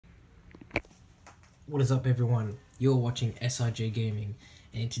What is up everyone, you're watching SRJ Gaming,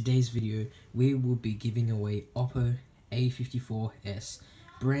 and in today's video we will be giving away OPPO A54s,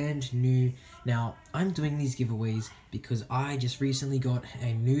 brand new. Now I'm doing these giveaways because I just recently got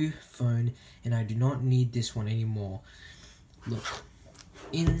a new phone and I do not need this one anymore. Look,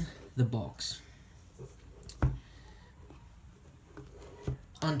 in the box,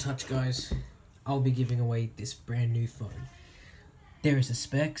 untouched guys, I'll be giving away this brand new phone. There is the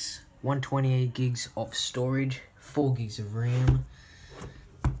specs: 128 gigs of storage, 4 gigs of RAM.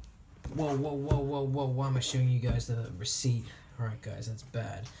 Whoa, why am I showing you guys the receipt? Alright guys, that's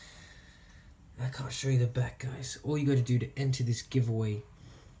bad. I can't show you the back, guys. All you gotta do to enter this giveaway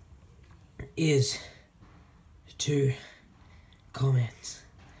is to comment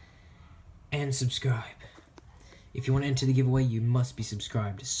and subscribe. If you want to enter the giveaway, you must be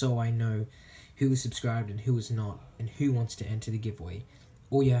subscribed, so I know who is subscribed and who is not, and who wants to enter the giveaway.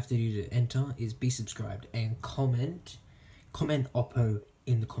 All you have to do to enter is be subscribed and comment OPPO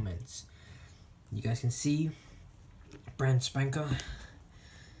in the comments. You guys can see brand spanker.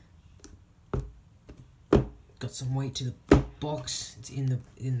 Got some weight to the box. It's in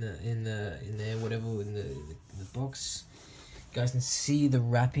there, whatever, in the box. You guys can see the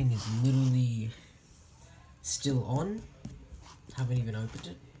wrapping is literally still on. Haven't even opened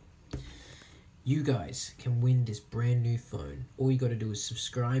it. You guys can win this brand new phone. All you got to do is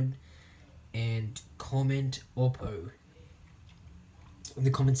subscribe and comment OPPO in the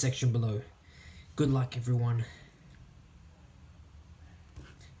comment section below. Good luck everyone.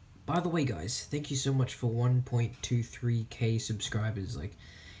 By the way guys, thank you so much for 1.23k subscribers. Like,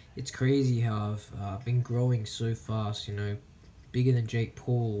 it's crazy how I've been growing so fast, you know, bigger than Jake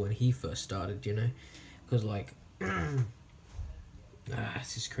Paul when he first started, you know, because like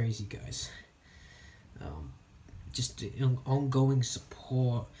this is crazy guys. Just the ongoing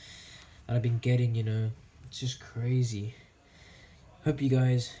support that I've been getting, you know, it's just crazy. Hope you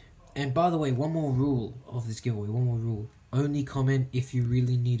guys, and by the way, one more rule of this giveaway, only comment if you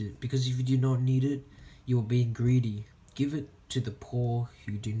really need it, because if you do not need it, you're being greedy. Give it to the poor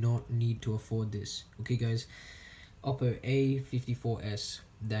who do not need to afford this. Okay guys, OPPO A54s,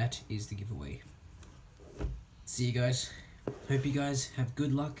 that is the giveaway. See you guys, hope you guys have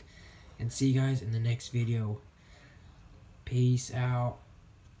good luck, and see you guys in the next video. Peace out.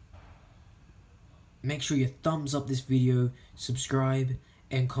 Make sure you thumbs up this video, subscribe,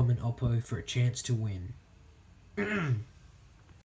 and comment OPPO for a chance to win.